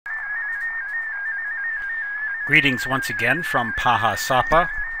Greetings once again from Paha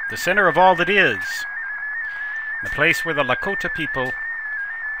Sapa, the center of all that is, the place where the Lakota people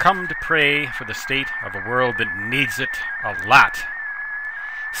come to pray for the state of a world that needs it a lot.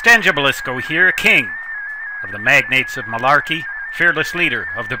 Stan Jabalisco here, king of the magnates of Malarkey, fearless leader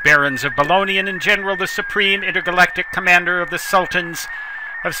of the barons of Bologna, and in general the supreme intergalactic commander of the sultans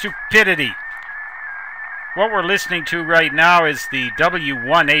of stupidity. What we're listening to right now is the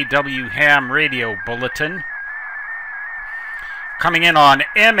W1AW ham radio bulletin, coming in on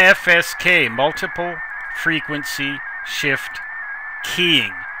MFSK, multiple frequency shift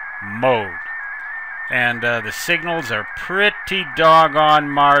keying mode. And the signals are pretty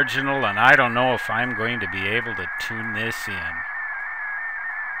doggone marginal, and I don't know if I'm going to be able to tune this in.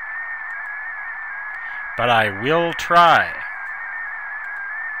 But I will try.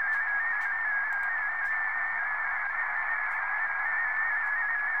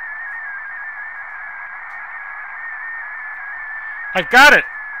 I've got it.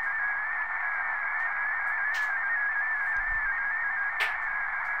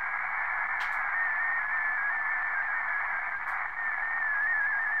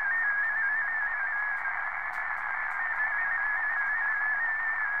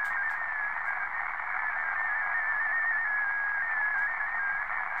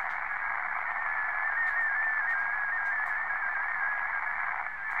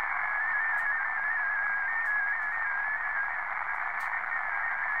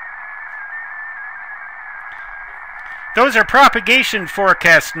 Those are propagation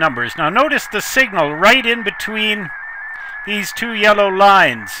forecast numbers. Now notice the signal right in between these two yellow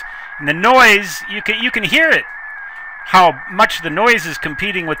lines. And the noise, you can hear it. How much the noise is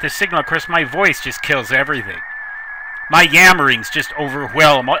competing with the signal. Of course, my voice just kills everything. My yammerings just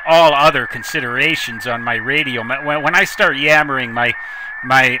overwhelm all other considerations on my radio. When I start yammering, my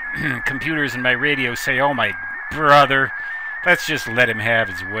computers and my radio say, "Oh my brother, let's just let him have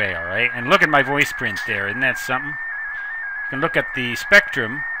his way," all right? And look at my voice print there. Isn't that something? You can look at the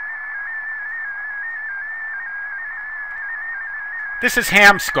spectrum. This is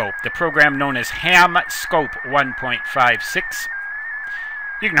HamScope, the program known as HamScope 1.56.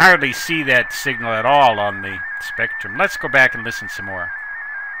 You can hardly see that signal at all on the spectrum. Let's go back and listen some more.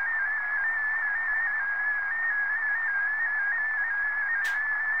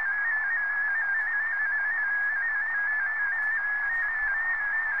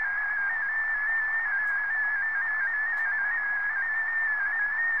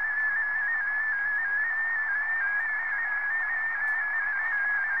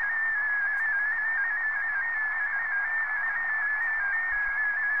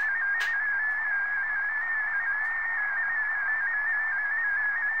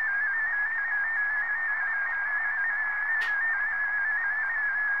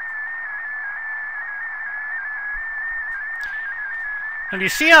 And you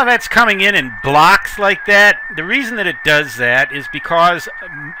see how that's coming in blocks like that? The reason that it does that is because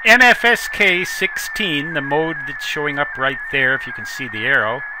MFSK16, the mode that's showing up right there, if you can see the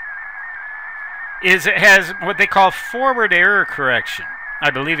arrow, it has what they call forward error correction.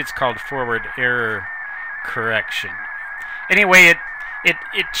 I believe it's called forward error correction. Anyway, it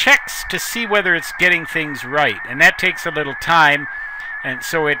checks to see whether it's getting things right, and that takes a little time, and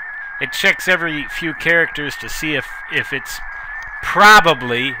so it checks every few characters to see if it's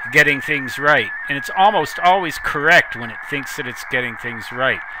probably getting things right, and it's almost always correct when it thinks that it's getting things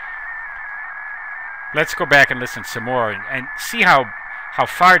right. Let's go back and listen some more and see how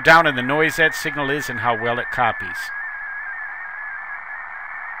far down in the noise that signal is and how well it copies.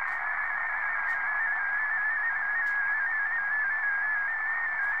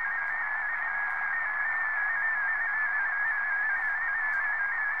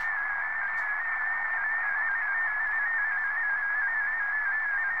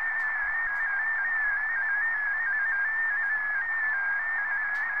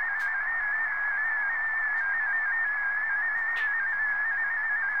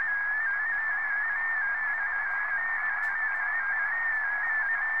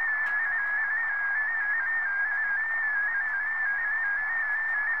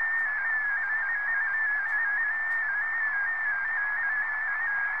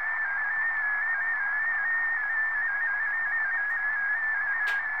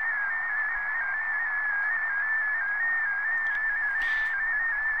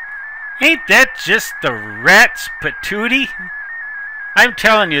 Ain't that just the rat's patootie? I'm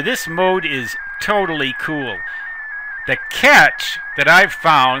telling you, this mode is totally cool. The catch that I've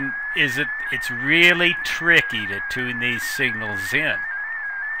found is that it's really tricky to tune these signals in.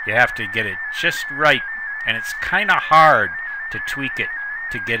 You have to get it just right, and it's kind of hard to tweak it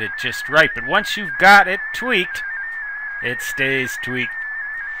to get it just right. But once you've got it tweaked, it stays tweaked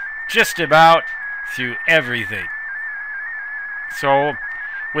just about through everything. So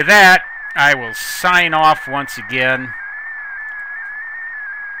with that, I will sign off once again.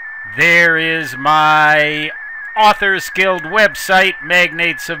 There is my Authors Guild website,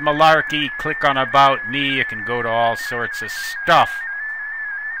 Magnates of Malarkey. Click on About Me. You can go to all sorts of stuff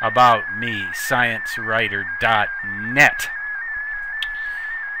about me, sciencewriter.net.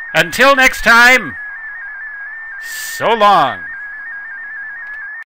 Until next time, so long.